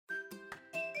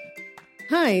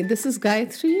Hi, this is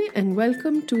Gayatri, and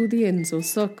welcome to the Enzo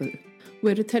Circle.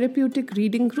 We're a therapeutic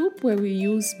reading group where we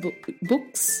use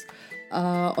books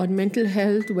on mental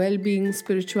health, well being,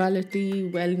 spirituality,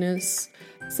 wellness,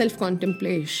 self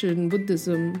contemplation,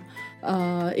 Buddhism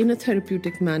in a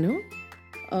therapeutic manner.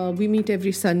 We meet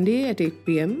every Sunday at 8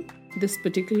 p.m. This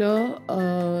particular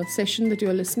session that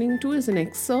you're listening to is an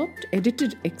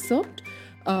edited excerpt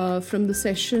from the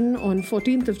session on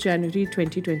 14th of January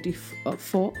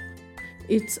 2024.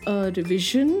 It's a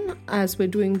revision as we're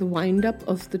doing the wind-up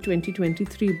of the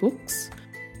 2023 books.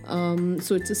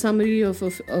 So it's a summary of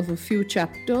a few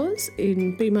chapters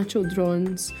in Pema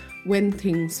Chödrön's When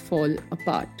Things Fall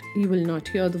Apart. You will not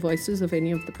hear the voices of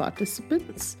any of the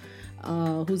participants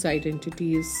whose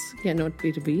identities cannot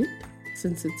be revealed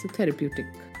since it's a therapeutic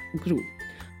group.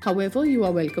 However, you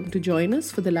are welcome to join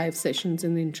us for the live sessions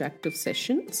and the interactive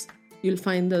sessions. You'll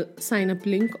find the sign-up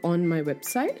link on my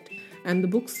website. And the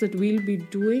books that we'll be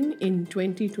doing in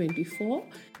 2024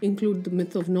 include The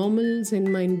Myth of Normal,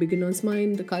 Zen Mind, Beginner's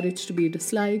Mind, The Courage to be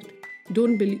Disliked,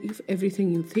 Don't Believe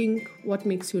Everything You Think, What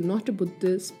Makes You Not a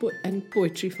Buddhist, and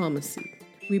Poetry Pharmacy.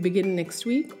 We begin next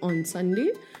week on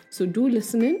Sunday, so do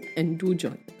listen in and do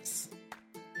join us.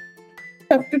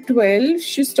 Chapter 12,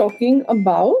 she's talking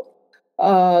about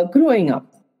growing up.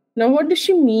 Now, what does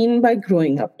she mean by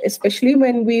growing up? Especially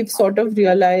when we've sort of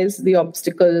realized the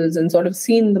obstacles and sort of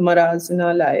seen the maras in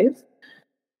our life.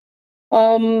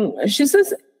 She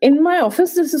says, in my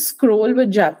office, there's a scroll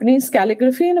with Japanese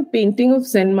calligraphy and a painting of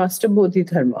Zen master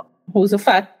Bodhidharma, who's a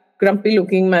fat,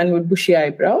 grumpy-looking man with bushy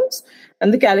eyebrows.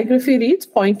 And the calligraphy reads,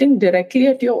 pointing directly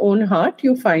at your own heart,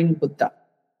 you find Buddha.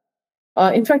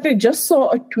 In fact, I just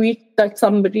saw a tweet that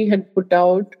somebody had put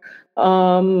out,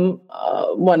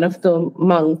 one of the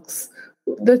monks,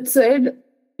 that said,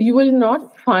 you will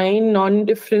not find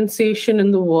non-differentiation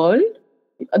in the world,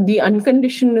 the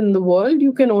unconditioned in the world.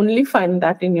 You can only find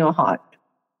that in your heart.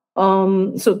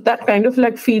 So that kind of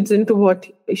like feeds into what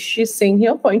she's saying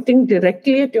here, pointing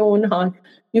directly at your own heart,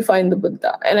 you find the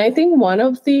Buddha. And I think one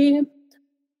of the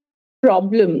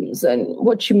problems and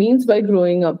what she means by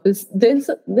growing up is there's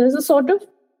a sort of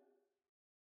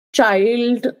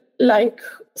child-like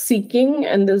seeking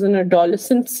and there's an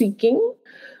adolescent seeking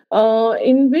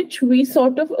in which we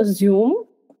sort of assume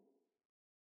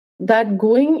that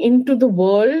going into the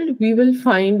world, we will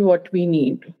find what we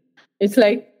need. It's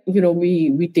like,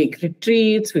 we take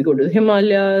retreats, we go to the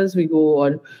Himalayas,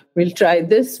 we'll try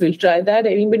this, we'll try that.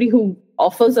 Anybody who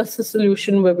offers us a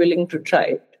solution, we're willing to try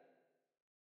it.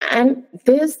 And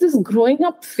there's this growing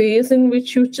up phase in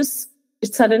which it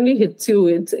suddenly hits you.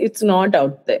 It's not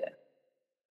out there.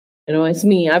 It's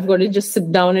me. I've got to just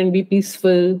sit down and be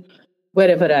peaceful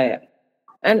wherever I am.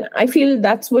 And I feel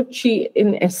that's what she,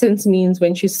 in essence, means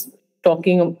when she's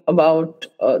talking about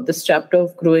this chapter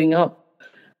of growing up.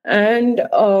 And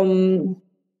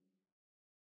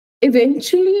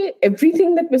eventually,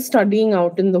 everything that we're studying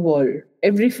out in the world,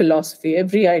 every philosophy,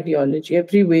 every ideology,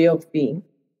 every way of being,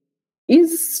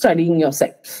 is studying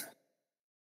yourself.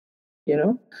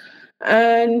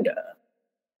 And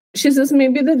she says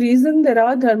maybe the reason there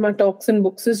are dharma talks and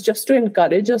books is just to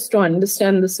encourage us to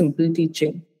understand the simple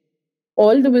teaching.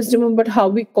 All the wisdom about how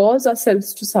we cause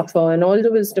ourselves to suffer and all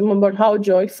the wisdom about how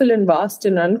joyful and vast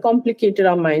and uncomplicated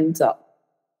our minds are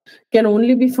can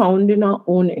only be found in our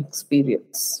own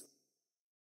experience.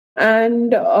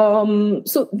 And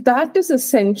so that is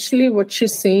essentially what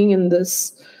she's saying in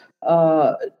this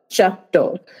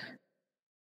chapter.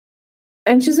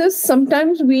 And she says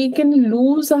sometimes we can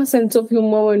lose our sense of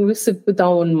humor when we sit with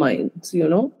our own minds,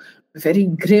 very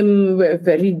grim, we're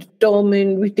very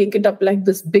determined. We take it up like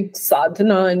this big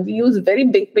sadhana and we use very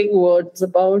big words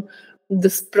about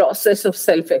this process of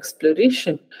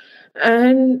self-exploration.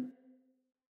 And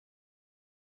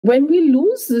when we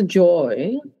lose the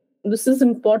joy, this is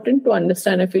important to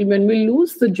understand, I feel, when we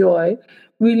lose the joy,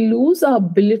 we lose our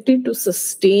ability to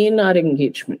sustain our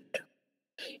engagement.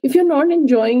 If you're not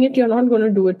enjoying it, you're not going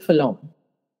to do it for long.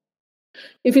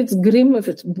 If it's grim, if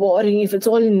it's boring, if it's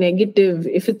all negative,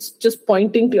 if it's just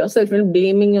pointing to yourself and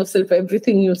blaming yourself for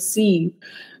everything you see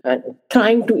and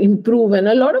trying to improve. And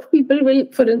a lot of people will,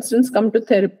 for instance, come to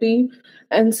therapy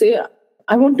and say,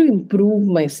 I want to improve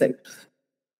myself.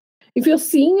 If you're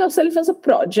seeing yourself as a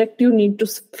project you need to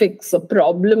fix, a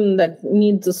problem that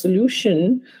needs a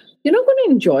solution, you're not going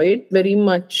to enjoy it very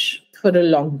much for a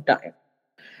long time.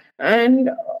 And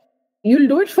you'll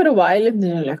do it for a while and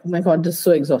then you're like, oh my God, this is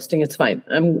so exhausting. It's fine.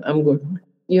 I'm good,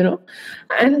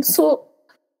 And so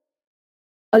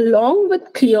along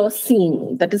with clear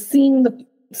seeing, that is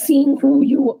seeing who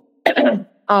you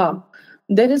are,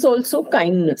 there is also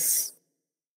kindness.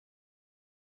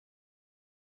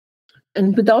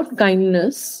 And without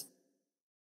kindness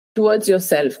towards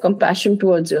yourself, compassion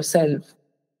towards yourself,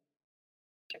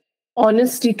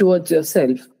 honesty towards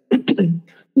yourself,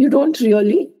 you don't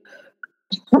really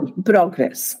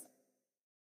progress.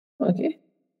 Okay.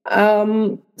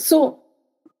 So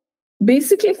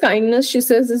basically, kindness, she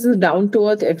says, is a down to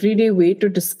earth, everyday way to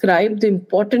describe the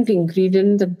important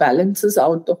ingredient that balances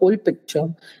out the whole picture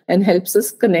and helps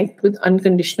us connect with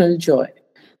unconditional joy.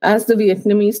 As the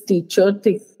Vietnamese teacher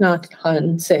Thich Nhat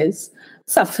Hanh says,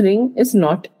 suffering is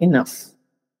not enough.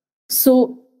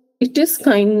 So it is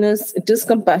kindness, it is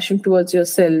compassion towards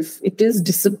yourself, it is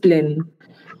discipline,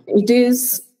 it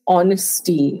is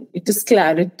honesty, it is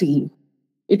clarity,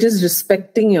 it is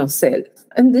respecting yourself.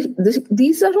 And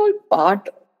these are all part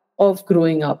of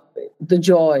growing up. The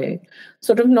joy,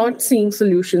 sort of not seeing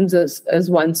solutions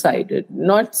as one-sided,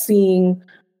 not seeing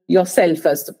yourself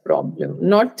as the problem,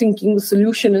 not thinking the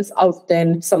solution is out there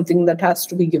and it's something that has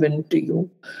to be given to you.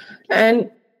 And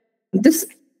this,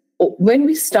 when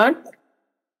we start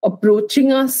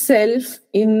approaching ourselves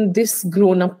in this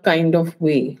grown-up kind of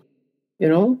way,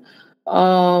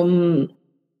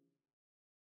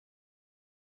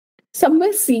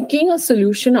 somewhere seeking a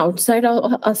solution outside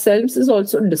ourselves is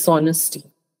also dishonesty,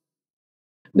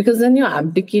 because then you're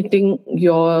abdicating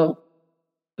your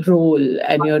role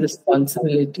and your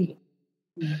responsibility.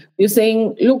 You're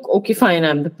saying, look, okay, fine,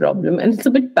 I'm the problem. And it's a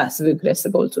bit passive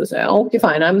aggressive also. Say, okay,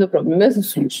 fine, I'm the problem. Where's the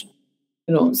solution?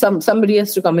 Somebody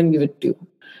has to come and give it to you.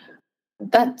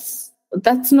 That's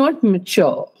not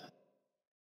mature.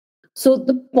 So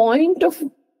the point of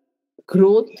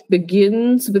growth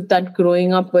begins with that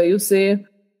growing up where you say,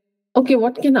 okay,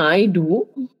 what can I do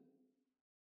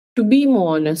to be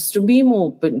more honest, to be more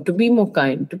open, to be more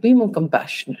kind, to be more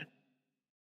compassionate?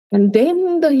 And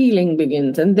then the healing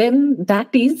begins. And then that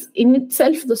is in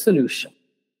itself the solution.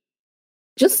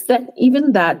 Just that,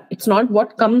 even that, it's not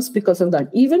what comes because of that.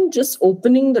 Even just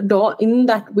opening the door in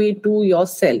that way to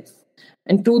yourself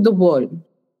and to the world,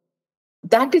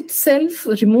 that itself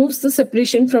removes the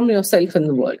separation from yourself and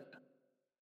the world.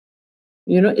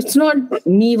 It's not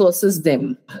me versus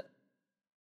them.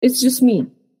 It's just me.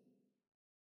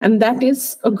 And that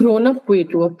is a grown-up way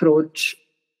to approach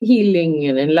healing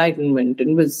and enlightenment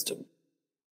and wisdom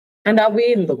and our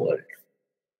way in the world.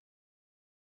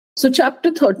 So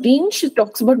chapter 13, she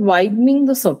talks about widening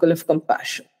the circle of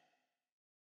compassion.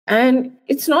 And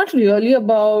it's not really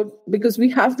about, because we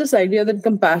have this idea that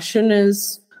compassion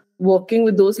is working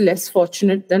with those less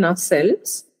fortunate than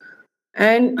ourselves.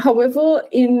 And however,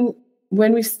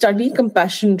 when we study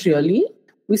compassion really,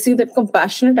 we see that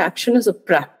compassionate action is a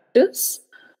practice,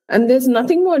 and there's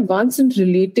nothing more advanced in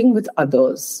relating with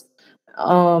others.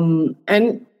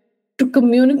 And to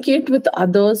communicate with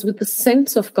others with a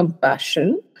sense of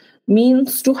compassion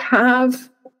means to have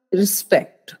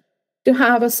respect, to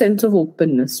have a sense of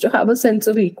openness, to have a sense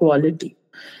of equality,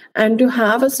 and to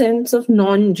have a sense of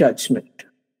non-judgment.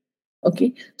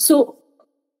 Okay, so,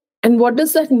 and what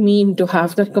does that mean to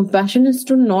have that compassion? Is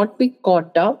to not be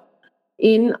caught up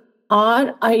in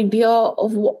our idea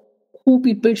of who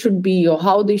people should be or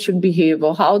how they should behave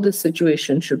or how the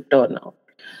situation should turn out.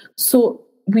 So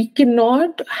we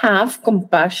cannot have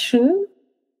compassion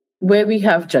where we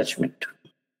have judgment,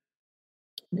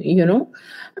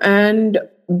 and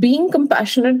being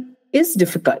compassionate is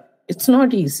difficult. It's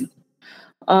not easy.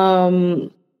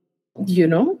 So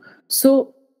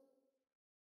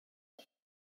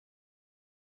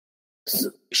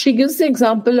she gives the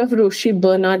example of Roshi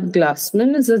Bernard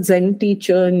Glassman, is a Zen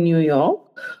teacher in New York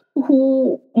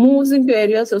who moves into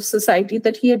areas of society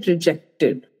that he had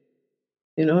rejected,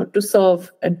 to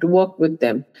serve and to work with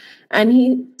them. And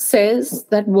he says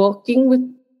that working with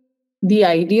the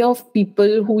idea of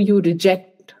people who you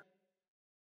reject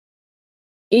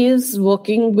is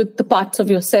working with the parts of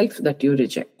yourself that you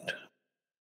reject.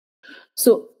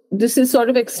 So this is sort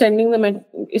of extending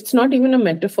it's not even a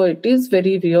metaphor. It is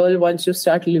very real once you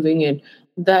start living it,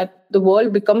 that the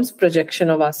world becomes projection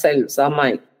of ourselves, our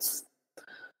minds.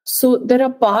 So there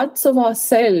are parts of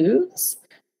ourselves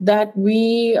that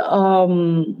we,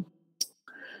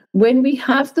 when we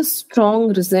have the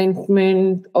strong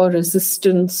resentment or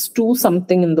resistance to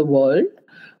something in the world,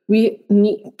 we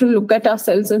need to look at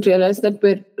ourselves and realize that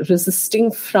we're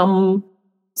resisting from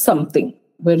something.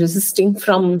 We're resisting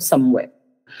from somewhere.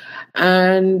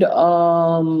 And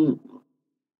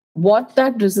what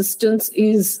that resistance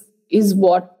is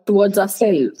what towards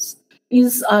ourselves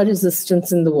is our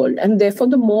resistance in the world. And therefore,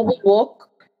 the more we work,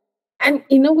 and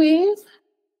in a way,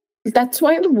 that's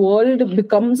why the world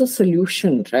becomes a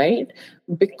solution, right?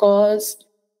 Because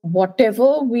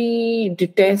whatever we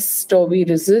detest or we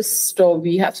resist or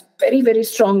we have very, very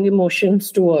strong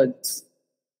emotions towards,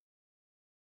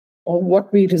 or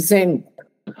what we resent,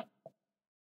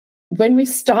 when we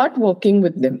start working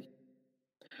with them,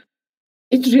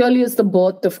 it really is the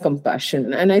birth of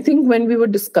compassion. And I think when we were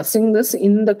discussing this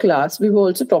in the class, we were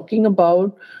also talking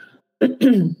about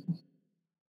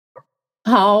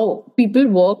how people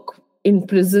work in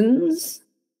prisons.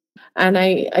 And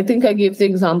I think I gave the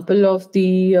example of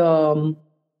the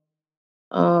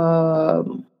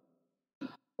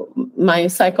my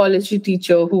psychology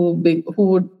teacher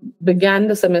who began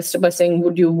the semester by saying,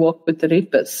 "Would you work with a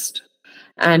rapist?"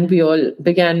 And we all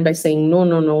began by saying, "No,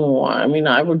 no, no. I mean,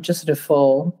 I would just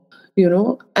refer,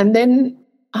 And then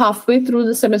halfway through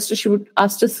the semester, she would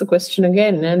ask us the question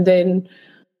again, and then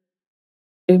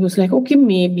it was like, okay,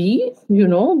 maybe,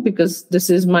 because this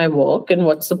is my work, and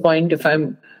what's the point if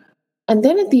I'm. And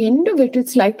then at the end of it,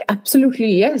 it's like,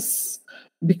 absolutely yes,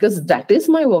 because that is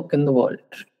my work in the world,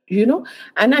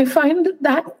 And I find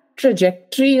that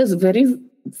trajectory is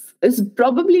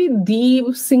probably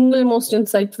the single most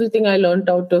insightful thing I learned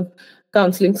out of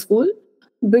counseling school,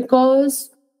 because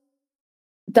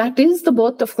that is the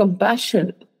birth of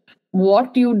compassion.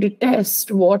 What you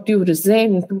detest, what you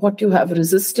resent, what you have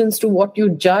resistance to, what you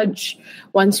judge,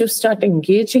 once you start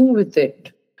engaging with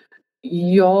it,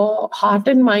 your heart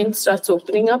and mind starts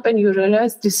opening up and you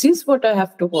realize this is what I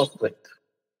have to work with.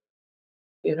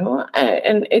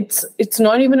 And it's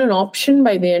not even an option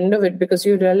by the end of it, because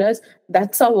you realize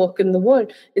that's our work in the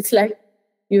world. It's like,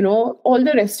 all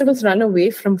the rest of us run away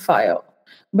from fire,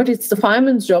 but it's the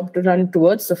fireman's job to run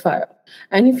towards the fire.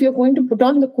 And if you're going to put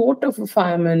on the coat of a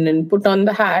fireman and put on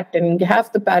the hat and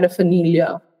have the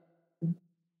paraphernalia,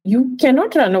 you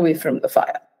cannot run away from the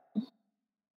fire.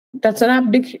 That's an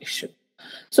abdication.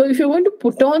 So if you're going to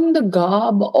put on the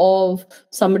garb of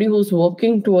somebody who's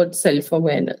working towards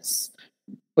self-awareness,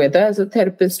 whether as a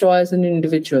therapist or as an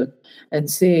individual, and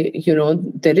say,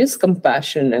 there is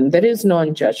compassion and there is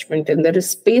non-judgment and there is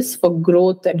space for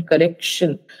growth and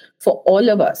correction for all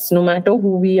of us, no matter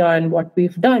who we are and what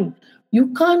we've done, you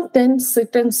can't then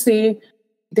sit and say,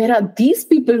 there are these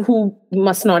people who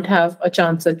must not have a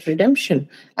chance at redemption.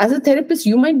 As a therapist,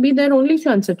 you might be their only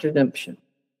chance at redemption.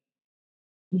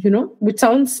 Which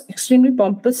sounds extremely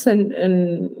pompous and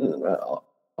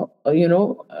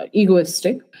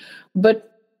egoistic.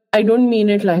 But I don't mean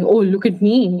it like, oh, look at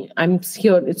me, I'm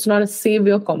here. It's not a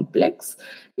savior complex.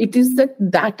 It is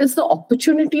that is the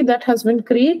opportunity that has been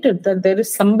created, that there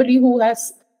is somebody who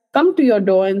has come to your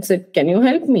door and said, can you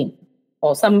help me?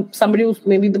 Or somebody who,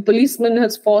 maybe the policeman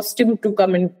has forced him to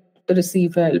come and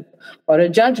receive help, or a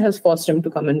judge has forced him to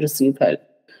come and receive help.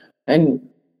 And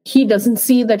he doesn't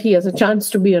see that he has a chance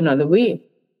to be another way.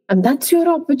 And that's your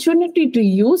opportunity to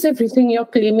use everything you're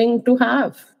claiming to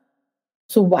have.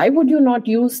 So why would you not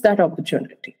use that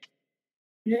opportunity?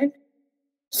 Right?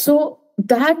 So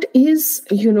that is,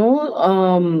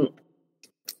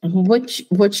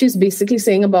 what she's basically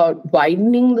saying about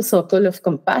widening the circle of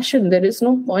compassion. There is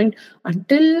no point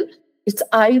until it's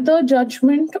either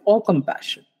judgment or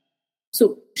compassion.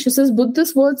 So she says,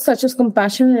 Buddhist words such as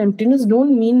compassion and emptiness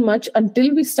don't mean much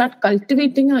until we start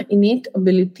cultivating our innate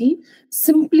ability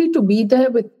simply to be there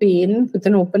with pain, with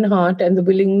an open heart, and the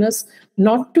willingness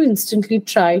not to instantly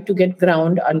try to get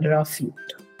ground under our feet.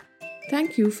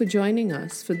 Thank you for joining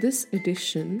us for this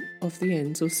edition of the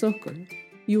Enzo Circle.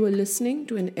 You are listening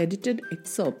to an edited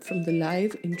excerpt from the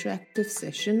live interactive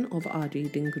session of our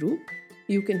reading group.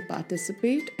 You can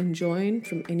participate and join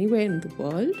from anywhere in the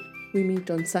world. We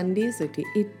meet on Sundays at 8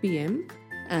 p.m.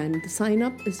 and the sign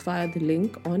up is via the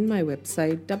link on my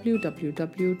website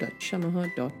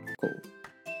www.shamaha.co.